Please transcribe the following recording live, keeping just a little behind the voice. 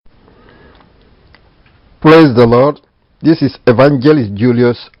Praise the Lord. This is Evangelist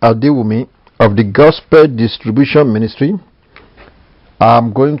Julius Adewumi of the Gospel Distribution Ministry.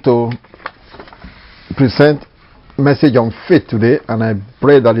 I'm going to present a message on faith today, and I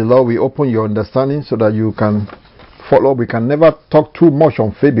pray that the Lord will open your understanding so that you can follow. We can never talk too much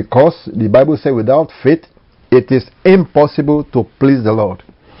on faith because the Bible says without faith it is impossible to please the Lord.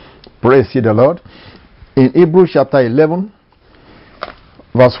 Praise ye the Lord. In Hebrews chapter 11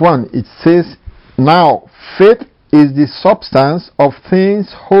 verse 1 it says, "Now faith is the substance of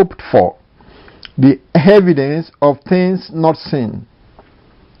things hoped for, the evidence of things not seen."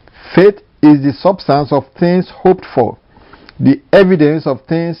 Faith is the substance of things hoped for, the evidence of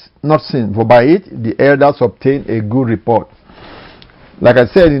things not seen. For by it the elders obtained a good report. Like I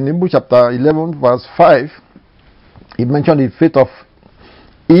said in Hebrews chapter 11 verse 5, it mentioned the faith of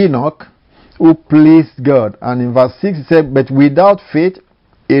Enoch who pleased God. And in verse 6 it said, "But without faith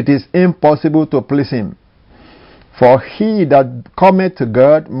it is impossible to please him. For he that cometh to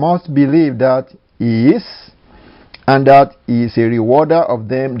God must believe that he is, and that he is a rewarder of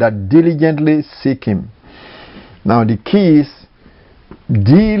them that diligently seek him." Now the key is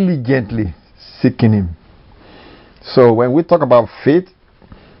diligently seeking him. So when we talk about faith,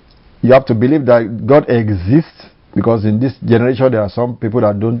 you have to believe that God exists, because in this generation there are some people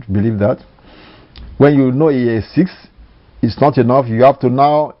that don't believe that. When you know he exists, it's not enough. You have to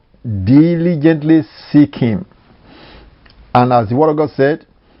now diligently seek him. And as the word of God said,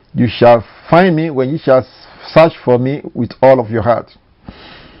 "You shall find me when you shall search for me with all of your heart."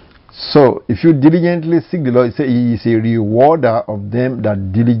 So if you diligently seek the Lord, he says he is a rewarder of them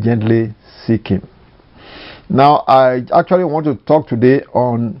that diligently seek him. Now I actually want to talk today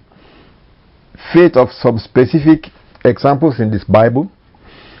on faith of some specific examples in this Bible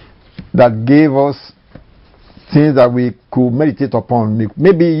that gave us things that we could meditate upon.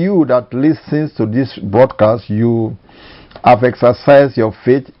 Maybe you that listens to this broadcast, you have exercised your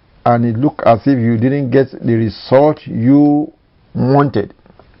faith and it looked as if you didn't get the result you wanted.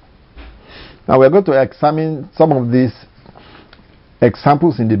 Now we're going to examine some of these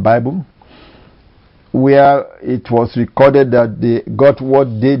examples in the Bible where it was recorded that they got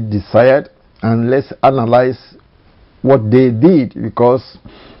what they desired, and let's analyze what they did, because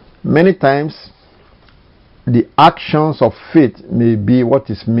many times the actions of faith may be what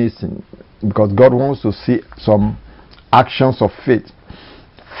is missing, because God wants to see some actions of faith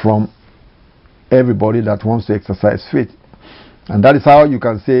from everybody that wants to exercise faith. And that is how you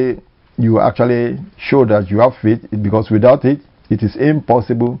can say you actually show that you have faith, because without it, it is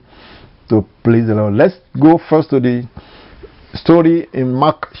impossible to please the Lord. Let's go first to the story in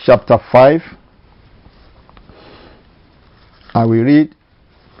Mark chapter 5. I will read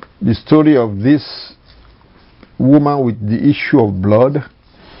the story of this woman with the issue of blood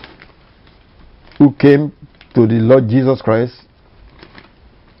who came to the Lord Jesus Christ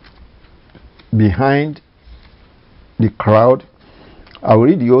behind the crowd. I will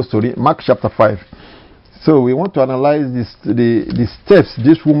read the whole story, Mark chapter 5. So we want to analyze the steps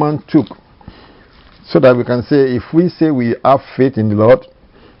this woman took, so that we can say, if we say we have faith in the Lord,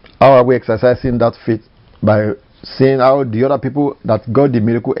 how are we exercising that faith? By seeing how the other people that got the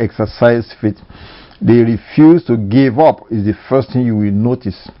miracle exercised faith. They refuse to give up is the first thing you will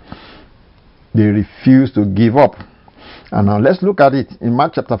notice. They refuse to give up. And now let's look at it in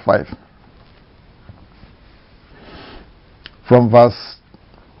Mark chapter 5. From verse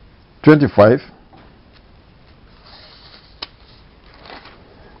 25.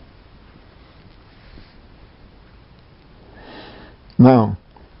 Now,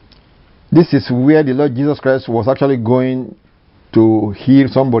 this is where the Lord Jesus Christ was actually going to heal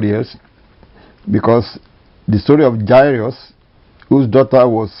somebody else, because the story of Jairus, whose daughter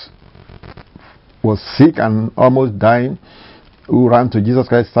was sick and almost dying, who ran to Jesus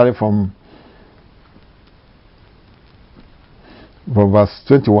Christ, started from verse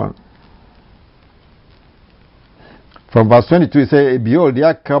 21. From verse 22 it says, "Behold,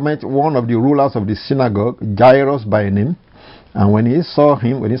 there cometh one of the rulers of the synagogue, Jairus by name. And when he saw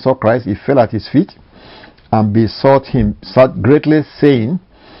Christ, he fell at his feet and besought him greatly, saying,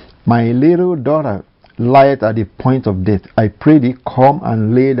 My little daughter lieth at the point of death. I pray thee, come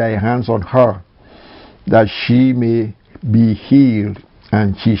and lay thy hands on her, that she may be healed,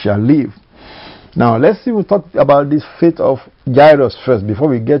 and she shall live." Now let's see, we'll talk about this faith of Jairus first before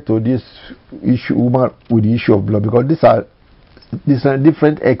we get to this issue, woman with the issue of blood, because these are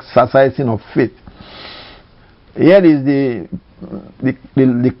different exercising of faith. Here is the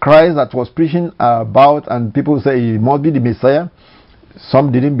Christ that was preaching about, and people say he must be the Messiah.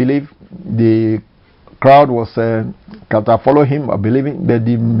 Some didn't believe. The crowd was follow him or believing, but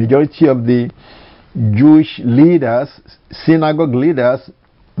the majority of the Jewish leaders, synagogue leaders,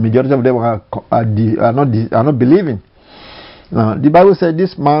 majority of them are not believing. Now, the Bible said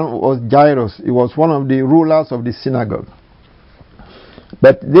this man was Jairus. He was one of the rulers of the synagogue.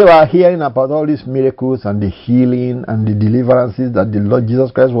 But they were hearing about all these miracles and the healing and the deliverances that the Lord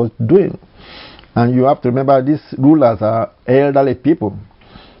Jesus Christ was doing. And you have to remember, these rulers are elderly people,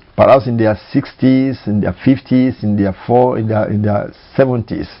 perhaps in their 60s, in their 50s, in their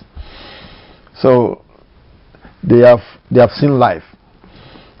 70s. So they have seen life.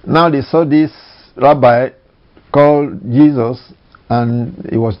 Now they saw this rabbi called Jesus, and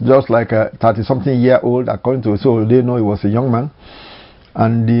he was just like a 30-something-year-old, according to, so they know he was a young man.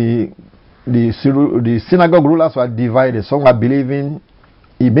 And the synagogue rulers were divided. Some were believing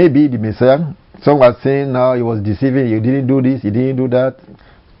he may be the Messiah. Some were saying, no, he was deceiving, he didn't do this, he didn't do that,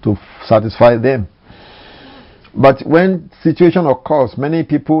 to satisfy them. But when situation occurs, many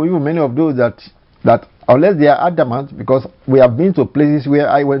people, even many of those that unless they are adamant, because we have been to places where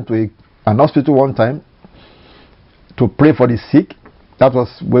I went to an hospital one time to pray for the sick. That was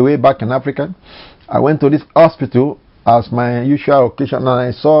way back in Africa. I went to this hospital as my usual occasion, and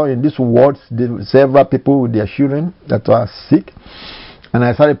I saw in this ward several people with their children that were sick, and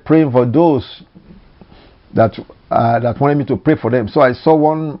I started praying for those that wanted me to pray for them. So I saw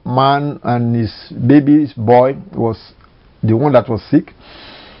one man and his baby's boy was the one that was sick,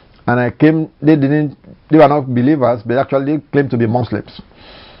 and I came. They were not believers, but actually they claimed to be Muslims.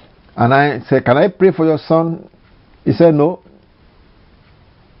 And I said, "Can I pray for your son?" He said no.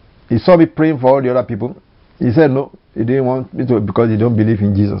 He saw me praying for all the other people. He said no, he didn't want me to, because he don't believe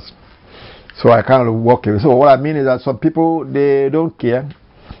in Jesus. So I kind of walk away. So what I mean is that some people, they don't care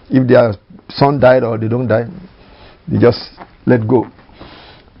if their son died or they don't die. They just let go,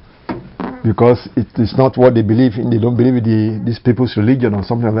 because it is not what they believe in. They don't believe in these people's religion or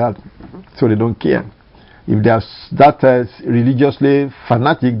something like that. So they don't care. If they are that religiously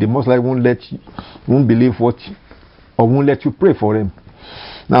fanatic, they most likely won't believe what, or won't let you pray for them.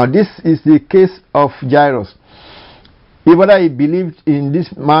 Now this is the case of Jairus. Whether he believed in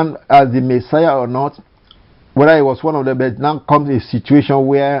this man as the Messiah or not, whether he was one of them, but now comes a situation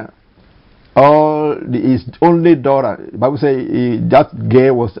where his only daughter, the Bible says that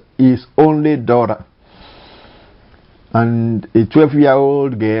girl was his only daughter, and a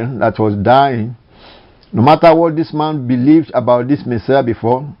 12-year-old girl that was dying. No matter what this man believed about this Messiah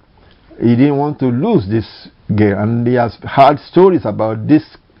before, he didn't want to lose this girl, and he has heard stories about this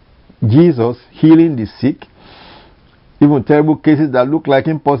Jesus healing the sick, even terrible cases that look like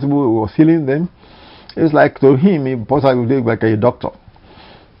impossible. He was healing them. It's like, to him, impossible look like a doctor.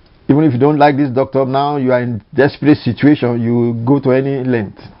 Even if you don't like this doctor, now you are in desperate situation, you go to any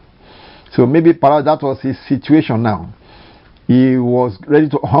length. So maybe perhaps that was his situation now. He was ready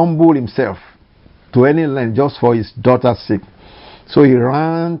to humble himself to any length just for his daughter's sake. So he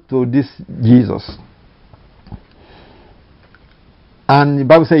ran to this Jesus. And the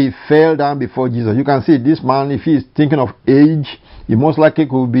Bible says he fell down before Jesus. You can see this man, if he is thinking of age, he most likely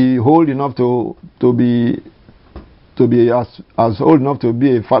could be old enough to be as old enough to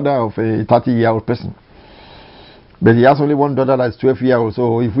be a father of a 30-year-old person. But he has only one daughter that's 12 years old.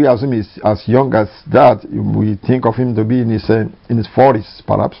 So if we assume he's as young as that, we think of him to be in his 40s,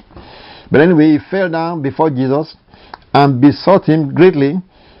 perhaps. But anyway, he fell down before Jesus and besought him greatly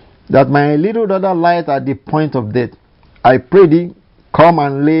that my little daughter lieth at the point of death. I pray thee, come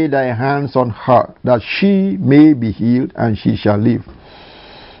and lay thy hands on her, that she may be healed, and she shall live.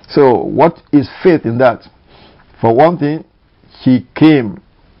 So what is faith in that? For one thing, she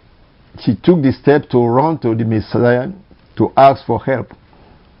took the step to run to the Messiah to ask for help,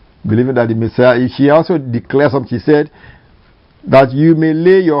 believing that the Messiah. She also declared something. She said that you may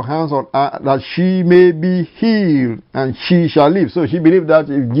lay your hands on her, that she may be healed, and she shall live. So she believed that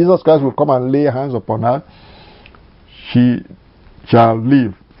if Jesus Christ will come and lay hands upon her, she shall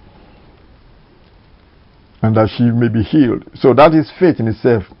live, and that she may be healed. So that is faith in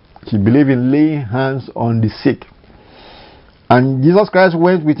itself. She believed in laying hands on the sick. And Jesus Christ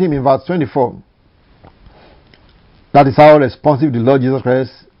went with him in verse 24. That is how responsive the Lord Jesus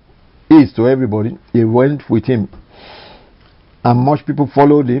Christ is to everybody. He went with him, and much people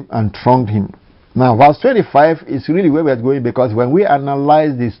followed him and thronged him. Now verse 25 is really where we are going, because when we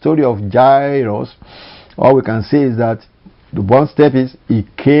analyze the story of Jairus, all we can say is that the one step is he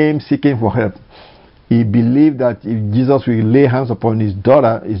came seeking for help. He believed that if Jesus will lay hands upon his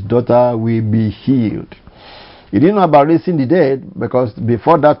daughter will be healed. He didn't know about raising the dead, because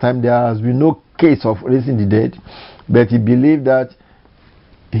before that time there has been no case of raising the dead. But he believed that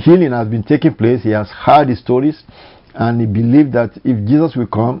healing has been taking place. He has heard the stories, and he believed that if Jesus will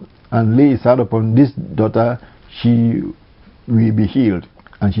come, and lay his hand upon this daughter, she will be healed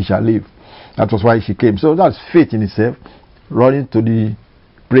and she shall live. That was why she came. So that's faith in itself, running to the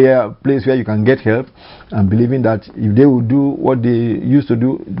prayer place where you can get help and believing that if they will do what they used to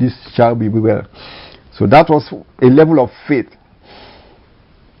do, this child will be well. So that was a level of faith.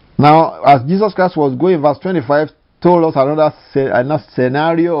 Now, as Jesus Christ was going, verse 25 told us another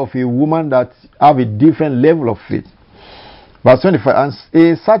scenario of a woman that have a different level of faith. Verse 25, and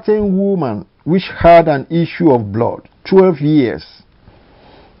a certain woman which had an issue of blood 12 years,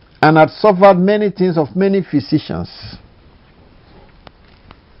 and had suffered many things of many physicians,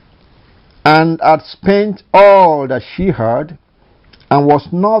 and had spent all that she had, and was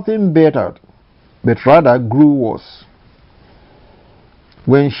nothing bettered, but rather grew worse.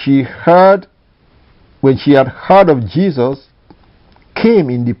 When she had heard of Jesus, came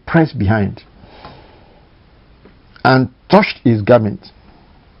in the press behind, and touched his garment.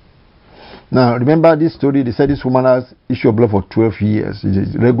 Now remember this story, they said this woman has issue of blood for 12 years. It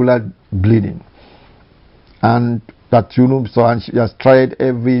is regular bleeding. And that and she has tried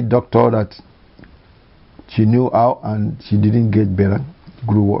every doctor that she knew how, and she didn't get better,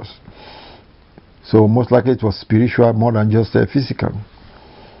 grew worse. So most likely it was spiritual more than just physical.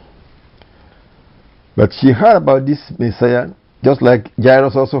 But she heard about this Messiah, just like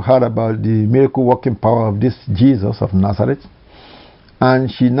Jairus also heard about the miracle working power of this Jesus of Nazareth.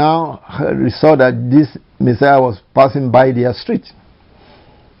 And she now saw that this Messiah was passing by their street.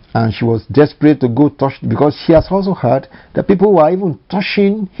 And she was desperate to go touch, because she has also heard that people were even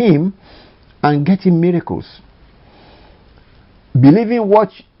touching him and getting miracles. Believing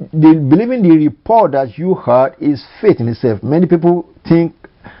the report that you heard is faith in itself. Many people think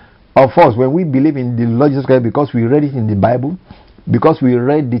of us when we believe in the Lord Jesus Christ because we read it in the Bible, because we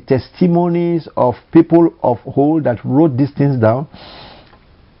read the testimonies of people of old that wrote these things down.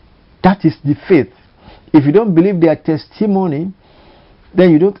 That is the faith. If you don't believe their testimony,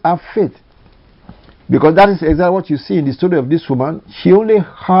 then you don't have faith. Because that is exactly what you see in the story of this woman. She only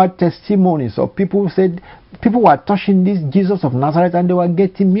heard testimonies of people who said people were touching this Jesus of Nazareth and they were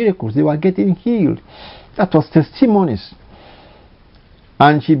getting miracles, they were getting healed. That was testimonies.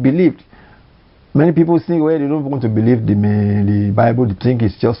 And she believed. Many people think, well, they don't want to believe the Bible. They think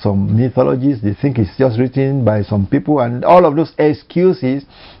it's just some mythologies. They think it's just written by some people. And all of those excuses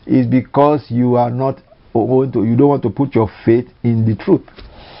is because you don't want to put your faith in the truth.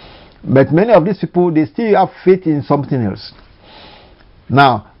 But many of these people, they still have faith in something else.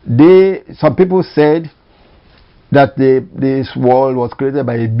 Now, some people said that this world was created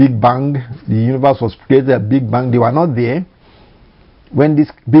by a big bang. The universe was created by a big bang. They were not there when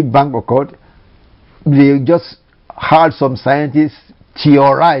this big bang occurred. They just heard some scientists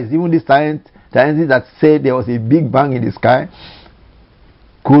theorize. Even the scientists that said there was a big bang in the sky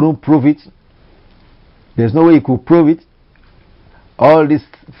couldn't prove it. There's no way you could prove it. All these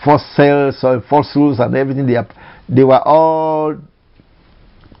fossils and everything, they were all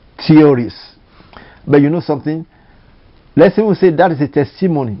theories. But you know something? Let's even say that is a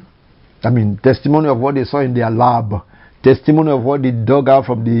testimony. I mean, testimony of what they saw in their lab. Testimony of what they dug out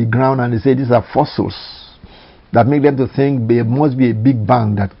from the ground, and they say these are fossils that make them to think there must be a big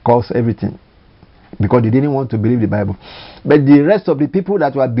bang that caused everything, because they didn't want to believe the Bible. But the rest of the people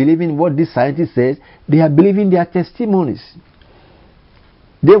that were believing what this scientist says, they are believing their testimonies.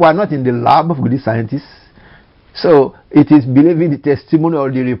 They were not in the lab with the scientists. So it is believing the testimony or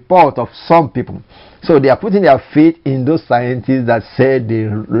the report of some people. So they are putting their faith in those scientists that said they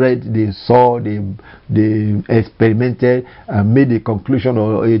read, they saw, they experimented and made a conclusion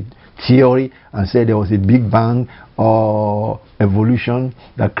or a theory and said there was a big bang or evolution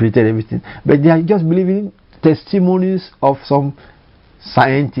that created everything. But they are just believing testimonies of some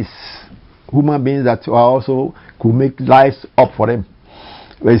scientists, human beings that are also could make lives up for them.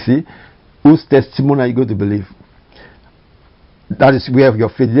 Well, you see, whose testimony are you going to believe? That is where your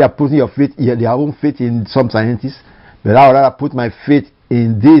faith. They are putting your faith, their own faith in some scientists, but I would rather put my faith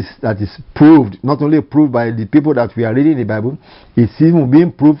in this that is proved, not only proved by the people that we are reading the Bible, it's even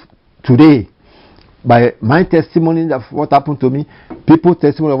being proved today by my testimony of what happened to me, people's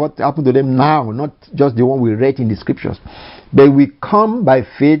testimony of what happened to them now, not just the one we read in the scriptures. But we come by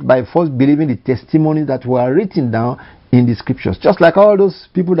faith, by first believing the testimonies that were written down in the scriptures. Just like all those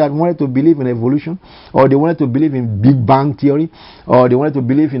people that wanted to believe in evolution, or they wanted to believe in Big Bang theory, or they wanted to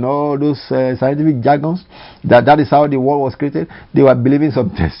believe in all those scientific jargons, that is how the world was created. They were believing some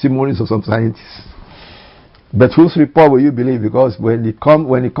testimonies of some scientists. But whose report will you believe? Because when it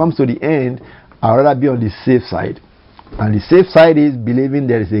comes to the end, I'd rather be on the safe side. And the safe side is believing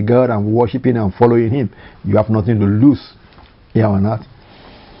there is a God and worshiping and following Him. You have nothing to lose here on earth.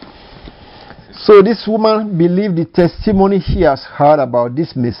 So this woman believed the testimony she has heard about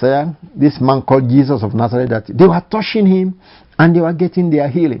this Messiah, this man called Jesus of Nazareth, that they were touching him and they were getting their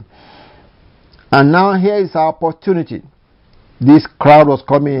healing. And now here is our opportunity. This crowd was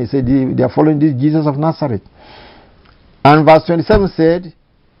coming and said they are following this Jesus of Nazareth. And verse 27 said,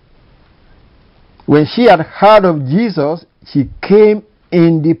 when she had heard of Jesus, she came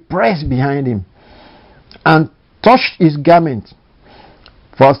in the press behind him and touched his garment.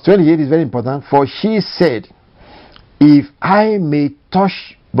 Verse 28 is very important. For she said, if I may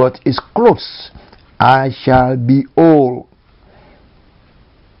touch but his clothes, I shall be whole.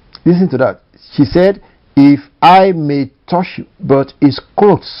 Listen to that. She said, if I may touch but his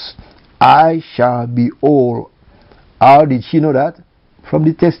clothes, I shall be whole. How did she know that? From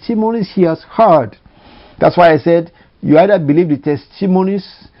the testimonies she has heard. That's why I said, you either believe the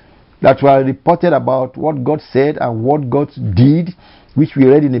testimonies that were reported about what God said and what God did, which we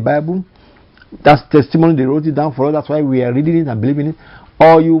read in the Bible. That's testimony, they wrote it down for us. That's why we are reading it and believing it.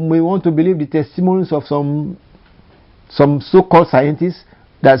 Or you may want to believe the testimonies of some so-called scientists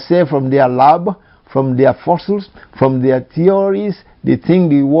that say from their lab, from their fossils, from their theories, they think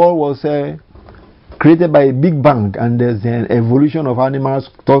the world was created by a big bang and there's an evolution of animals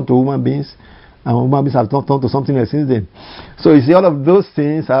turned to human beings, and human beings have turned to something else since then. So you see, all of those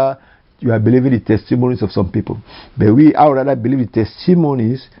things are, you are believing the testimonies of some people. But I would rather believe the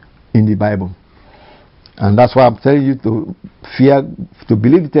testimonies in the Bible. And that's why I'm telling you to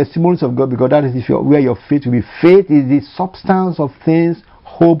believe the testimonies of God, because that is where your faith will be. Faith is the substance of things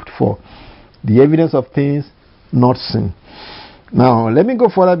hoped for, the evidence of things not seen. Now, let me go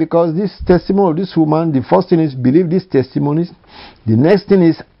further, because this testimony of this woman, the first thing is believe these testimonies. The next thing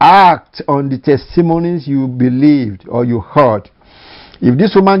is act on the testimonies you believed or you heard. If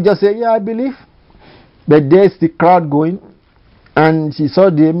this woman just said, yeah, I believe, but there's the crowd going, and she saw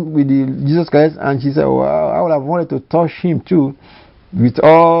them with Jesus Christ, and she said, well, I would have wanted to touch him too, with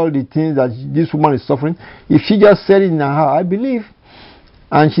all the things that this woman is suffering. If she just said it in her heart, I believe,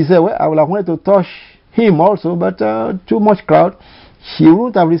 and she said, well, I would have wanted to touch him also, but too much crowd, she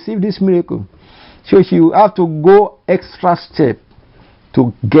wouldn't have received this miracle. So she would have to go extra step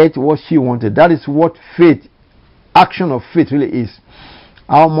to get what she wanted. That is what faith, action of faith really is.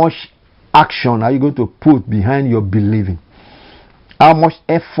 How much action are you going to put behind your believing? How much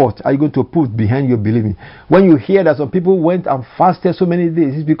effort are you going to put behind your believing? When you hear that some people went and fasted so many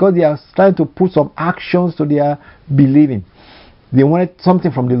days, it's because they are trying to put some actions to their believing. They wanted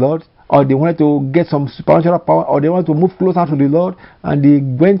something from the Lord, or they wanted to get some supernatural power, or they wanted to move closer to the Lord, and they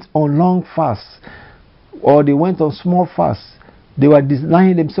went on long fasts, or they went on small fasts. They were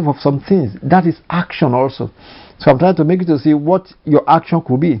denying themselves of some things. That is action also. So I'm trying to make you to see what your action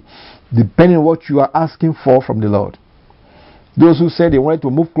could be, depending on what you are asking for from the Lord. Those who said they wanted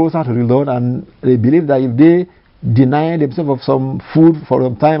to move closer to the Lord, and they believe that if they deny themselves of some food for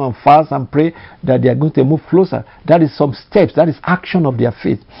some time and fast and pray, that they are going to move closer. That is some steps. That is action of their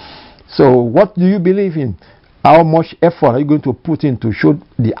faith. So what do you believe in? How much effort are you going to put in to show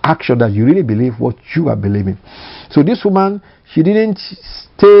the action that you really believe what you are believing? So this woman, she didn't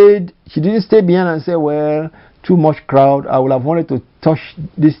stay behind and say, well, too much crowd, I would have wanted to touch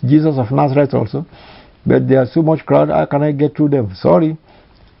this Jesus of Nazareth also, but there's so much crowd, how can I get through them? Sorry.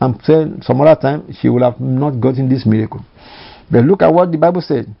 I'm saying some other time she would have not gotten this miracle. But look at what the Bible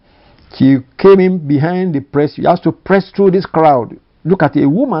said. She came in behind the press. She has to press through this crowd. Look at a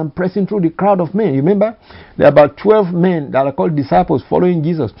woman pressing through the crowd of men. You remember? There are about 12 men that are called disciples following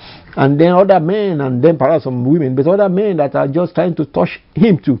Jesus. And then other men, and then perhaps some women, but other men that are just trying to touch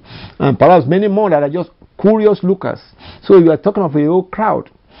him too. And perhaps many more that are just curious lookers. So you are talking of a whole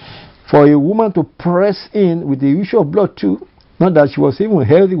crowd. For a woman to press in with the issue of blood too, not that she was even a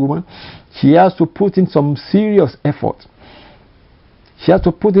healthy woman, she has to put in some serious effort. She has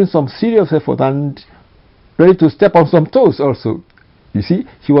to put in some serious effort and ready to step on some toes also. You see,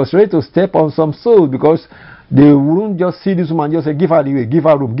 she was ready to step on some toes, because they wouldn't just see this woman and just say, give her the way, give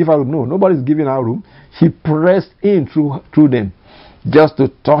her room, give her room. No, nobody's giving her room. She pressed in through them just to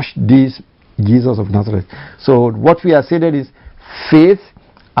touch this Jesus of Nazareth. So what we are saying is faith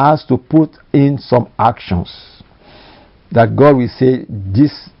has to put in some actions that God will say,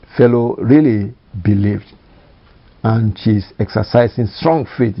 this fellow really believed, and she's exercising strong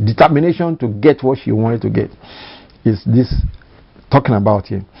faith, determination to get what she wanted to get. Is this talking about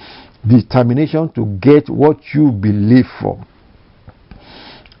here? Determination to get what you believe for.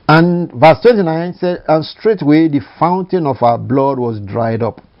 And verse 29 said, and straightway the fountain of her blood was dried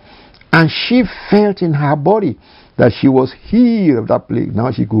up, and she felt in her body that she was healed of that plague.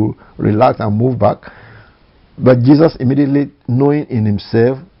 Now she could relax and move back. But Jesus, immediately knowing in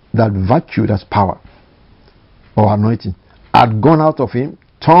himself that virtue, that's power or anointing, had gone out of him,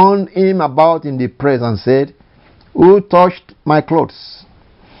 turned him about in the press and said, "Who touched my clothes?"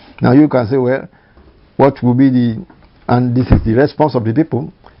 Now you can say, well, what will be the, and this is the response of the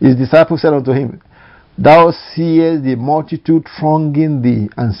people. His disciples said unto him, "Thou seest the multitude thronging thee,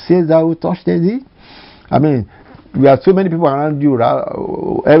 and sayest thou, who touched thee?" I mean, we have so many people around you,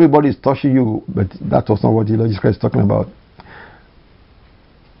 everybody is touching you, but that was not what the Lord Jesus Christ is talking about.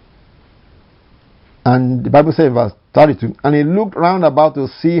 And the Bible says in verse 32, "And he looked round about to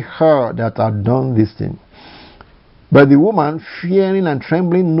see her that had done this thing. But the woman, fearing and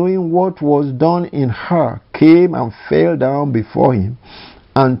trembling, knowing what was done in her, came and fell down before him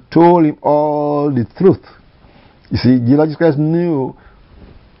and told him all the truth." You see, Jesus Christ knew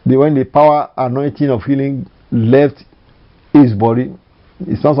that when the power anointing of healing left his body,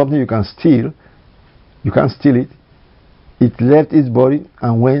 it's not something you can steal. You can't steal it. It left his body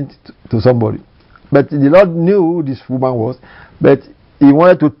and went to somebody. But the Lord knew who this woman was, but he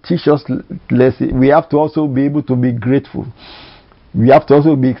wanted to teach us lesson. We have to also be able to be grateful. We have to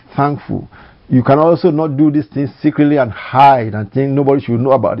also be thankful. You can also not do these things secretly and hide and think nobody should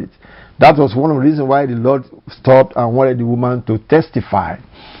know about it. That was one of the reasons why the Lord stopped and wanted the woman to testify.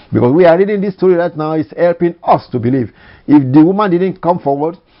 Because we are reading this story right now, it's helping us to believe. If the woman didn't come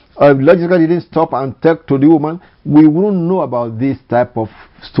forward, or if logically didn't stop and talk to the woman, we wouldn't know about this type of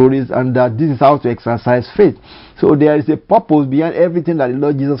stories and that this is how to exercise faith. So there is a purpose behind everything that the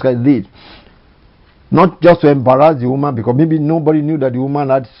Lord Jesus Christ did. Not just to embarrass the woman, because maybe nobody knew that the woman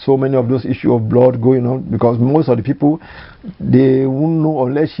had so many of those issues of blood going on, because most of the people, they wouldn't know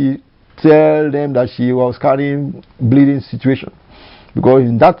unless she tell them that she was carrying bleeding situation. Because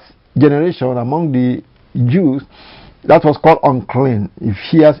in that generation, among the Jews, that was called unclean. If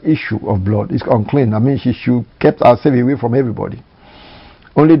she has issue of blood, it's unclean. I mean, she should keep herself away from everybody.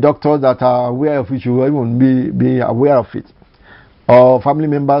 Only doctors that are aware of it should even be aware of it. Or family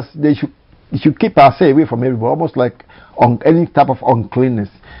members, they should keep herself away from everybody, almost like any type of uncleanness.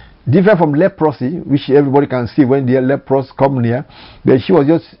 Different from leprosy, which everybody can see when the lepers come near, but she was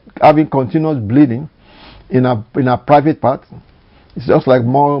just having continuous bleeding in a private part. It's just like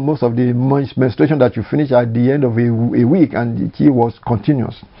most of the menstruation that you finish at the end of a week, and it was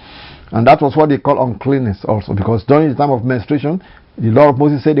continuous. And that was what they call uncleanness also, because during the time of menstruation, the law of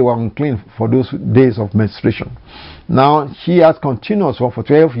Moses said they were unclean for those days of menstruation. Now, she has continuous one for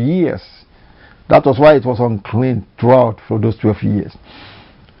 12 years. That was why it was unclean throughout for those 12 years.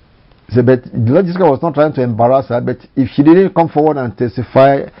 So, but the Lord Jesus was not trying to embarrass her, but if she didn't come forward and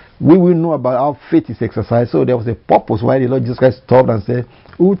testify, we will know about how faith is exercised. So there was a purpose why the Lord Jesus Christ stopped and said,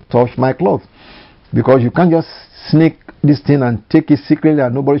 "Who touched my clothes?" Because you can't just sneak this thing and take it secretly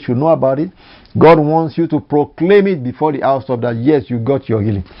and nobody should know about it. God wants you to proclaim it before the housetop that yes, you got your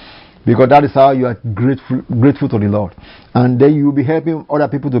healing. Because that is how you are grateful to the Lord. And then you will be helping other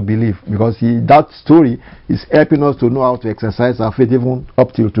people to believe. Because that story is helping us to know how to exercise our faith even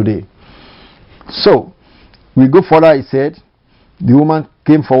up till today. So, we go further. He said, the woman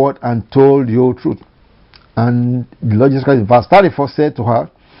came forward and told the whole truth. And the Lord Jesus Christ in verse 34 said to her,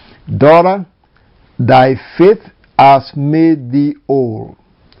 "Daughter, thy faith has made thee whole.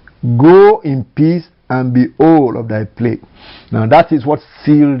 Go in peace and be whole of thy plague." Now that is what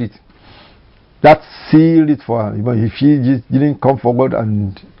sealed it. That sealed it for her. Even if she just didn't come forward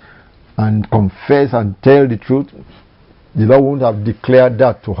and confess and tell the truth, the Lord wouldn't have declared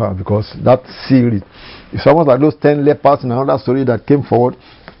that to her, because that sealed it. It's almost like those 10 lepers in another story that came forward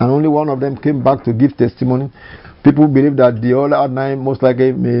and only one of them came back to give testimony. People believe that the other 9 most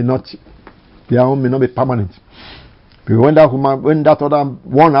likely their own may not be permanent. Because when that other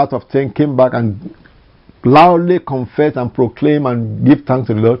 1 out of 10 came back and loudly confess and proclaim and give thanks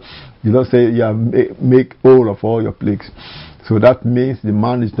to the Lord said, "Yeah, make whole of all your plagues." So that means the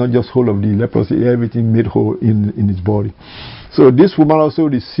man is not just whole of the leprosy, everything made whole in his body. So this woman also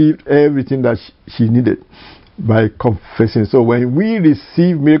received everything that she needed by confessing. So when we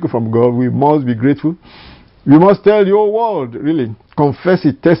receive miracle from God, we must be grateful. We must tell the whole world, really. Confess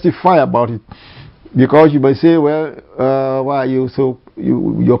it, testify about it. Because you may say, well, why are you so...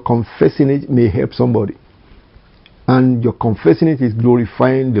 Your confessing it may help somebody. And your confessing it is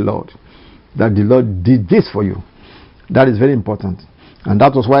glorifying the Lord. That the Lord did this for you. That is very important. And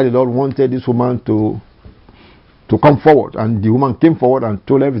that was why the Lord wanted this woman to come forward. And the woman came forward and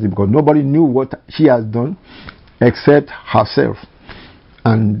told everything, because nobody knew what she has done except herself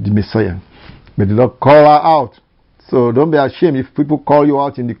and the Messiah. But the Lord called her out. So don't be ashamed if people call you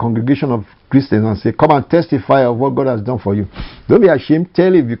out in the congregation of Christians and say, "Come and testify of what God has done for you." Don't be ashamed.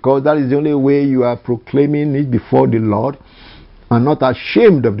 Tell it, because that is the only way you are proclaiming it before the Lord. and not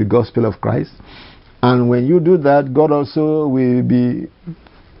ashamed of the gospel of Christ. And when you do that, God also will be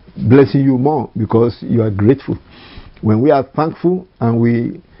blessing you more because you are grateful. When we are thankful and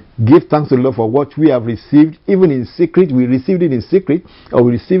we give thanks to the Lord for what we have received, even in secret, we received it in secret or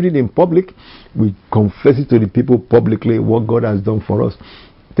we received it in public, we confess it to the people publicly what God has done for us,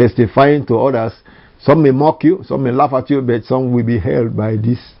 testifying to others. Some may mock you, some may laugh at you, but some will be held by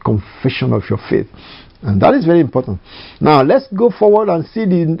this confession of your faith. And that is very important. Now, let's go forward and see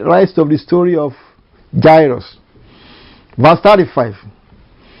the rest of the story of Jairus. Verse 35.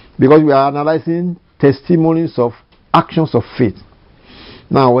 Because we are analyzing testimonies of actions of faith.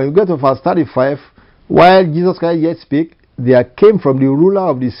 Now, when we go to verse 35, while Jesus Christ yet spake, there came from the ruler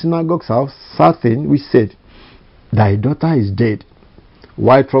of the synagogue's house certain which said, Thy daughter is dead.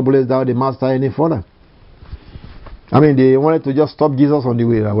 Why troublest thou the master any further? I mean, they wanted to just stop Jesus on the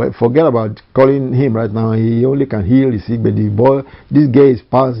way. Forget about calling him right now. He only can heal the sick, but this girl is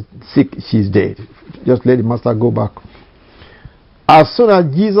past sick. She's dead. Just let the master go back. As soon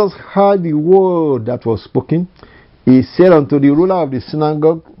as Jesus heard the word that was spoken, he said unto the ruler of the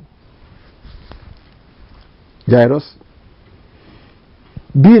synagogue, Jairus,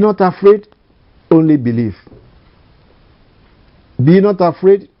 be not afraid, only believe. Be not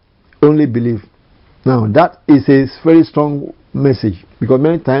afraid, only believe. Now, that is a very strong message, because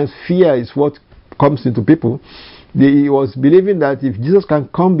many times fear is what comes into people. He was believing that if Jesus can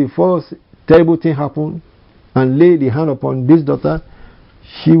come before terrible thing happen and lay the hand upon this daughter,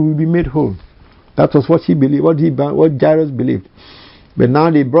 she will be made whole. That was what he believed, what Jairus believed. But now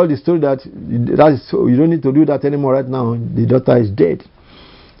they brought the story that you don't need to do that anymore right now. The daughter is dead.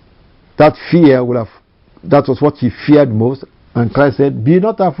 That fear that was what he feared most. And Christ said, be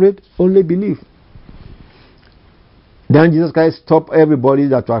not afraid, only believe. Then Jesus Christ stopped everybody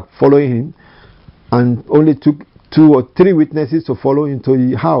that were following him and only took 2 or 3 witnesses to follow him to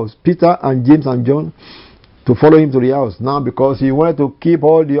the house. Peter and James and John to follow him to the house. Now, because he wanted to keep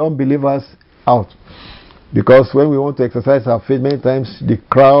all the unbelievers out. Because when we want to exercise our faith, many times the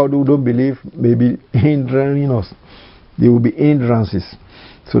crowd who don't believe may be hindering us. There will be hindrances.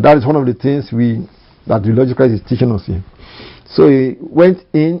 So that is one of the things that the Lord Christ is teaching us here. So he went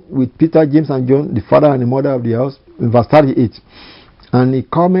in with Peter, James, and John, the father and the mother of the house, in verse 38. And he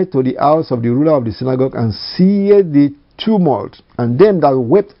cometh to the house of the ruler of the synagogue, and seeth the tumult, and them that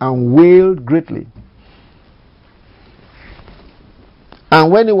wept and wailed greatly.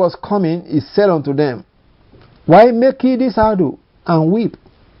 And when he was coming, he said unto them, Why make ye this ado, and weep?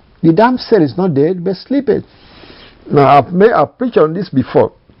 The damsel is not dead, but sleepeth. Now, I've preached on this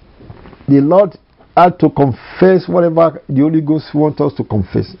before. The Lord had to confess whatever the Holy Ghost wants us to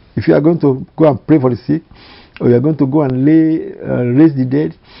confess. If you are going to go and pray for the sick, or you are going to go and raise the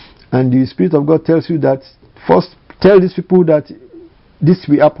dead, and the Spirit of God tells you that, first tell these people that this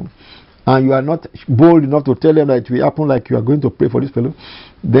will happen, and you are not bold enough to tell them that it will happen like you are going to pray for this fellow,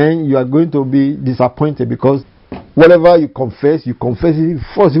 then you are going to be disappointed, because whatever you confess it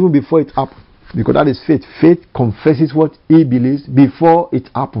first, even before it happens, because that is faith. Faith confesses what he believes before it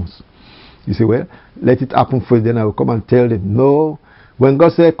happens. You say, well, let it happen first, then I will come and tell them. No. When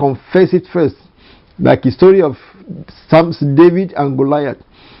God said, confess it first, like the story of David and Goliath.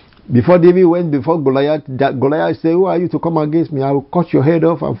 Before David went before Goliath, Goliath said, who are you to come against me? I will cut your head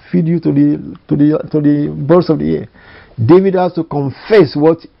off and feed you to the birds of the air. David has to confess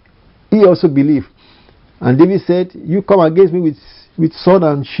what he also believed. And David said, you come against me with sword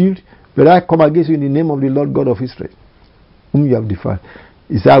and shield, but I come against you in the name of the Lord God of Israel, whom you have defied.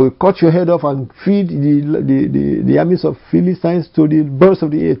 He said, I will cut your head off and feed the armies of Philistines to the birds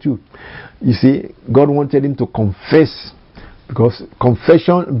of the air too. You see, God wanted him to confess, because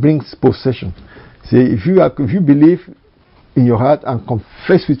confession brings possession. See, if you believe in your heart and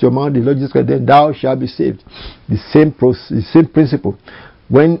confess with your mouth the Lord Jesus Christ, then thou shalt be saved. The same principle.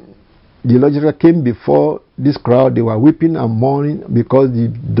 When the Lord Jesus Christ came before this crowd, they were weeping and mourning because the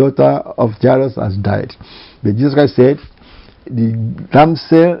daughter of Jairus has died. But Jesus Christ said, the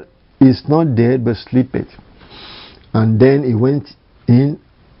damsel is not dead but sleepeth. And then he went in,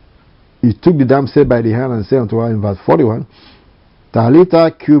 he took the damsel by the hand and said unto her in verse 41,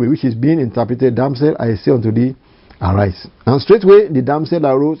 Talitha cumi, which is being interpreted, damsel, I say unto thee, arise. And straightway the damsel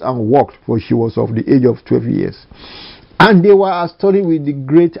arose and walked, for she was of the age of 12 years. And they were astonished with the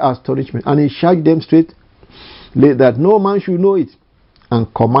great astonishment. And he charged them straight that no man should know it,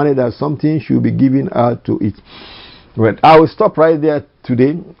 and commanded that something should be given her to eat. Right. I will stop right there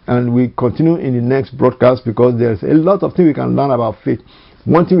today, and we continue in the next broadcast, because there's a lot of things we can learn about faith.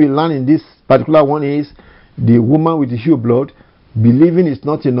 One thing we learn in this particular one is the woman with the issue of blood, believing is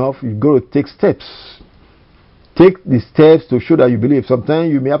not enough. You've got to take steps. take the steps to show that you believe.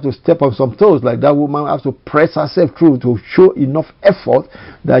 Sometimes you may have to step on some toes, like that woman has to press herself through to show enough effort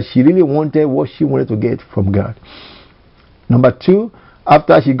that she really wanted what she wanted to get from God. Number 2,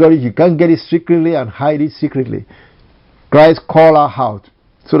 after she got it, you can't get it secretly and hide it secretly. Christ called her out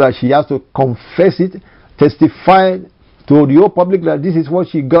so that she has to confess it, testify to the whole public that this is what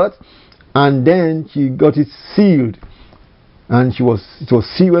she got, and then she got it sealed. And it was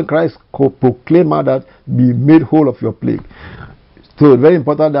sealed when Christ proclaimed her that, be made whole of your plague. So it's very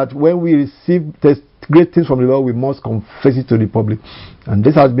important that when we receive great things from the Lord, we must confess it to the public. And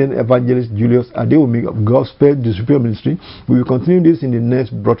this has been Evangelist Julius Adewumi of Gospel Distribution Ministry. We will continue this in the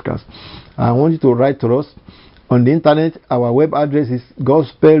next broadcast. I want you to write to us on the internet. Our web address is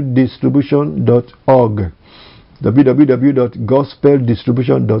gospeldistribution.org,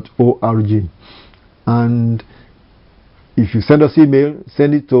 www.gospeldistribution.org. And if you send us email,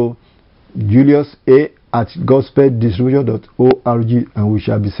 send it to juliusa@gospeldistribution.org, and we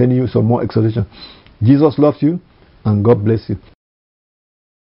shall be sending you some more exhortation. Jesus loves you, and God bless you.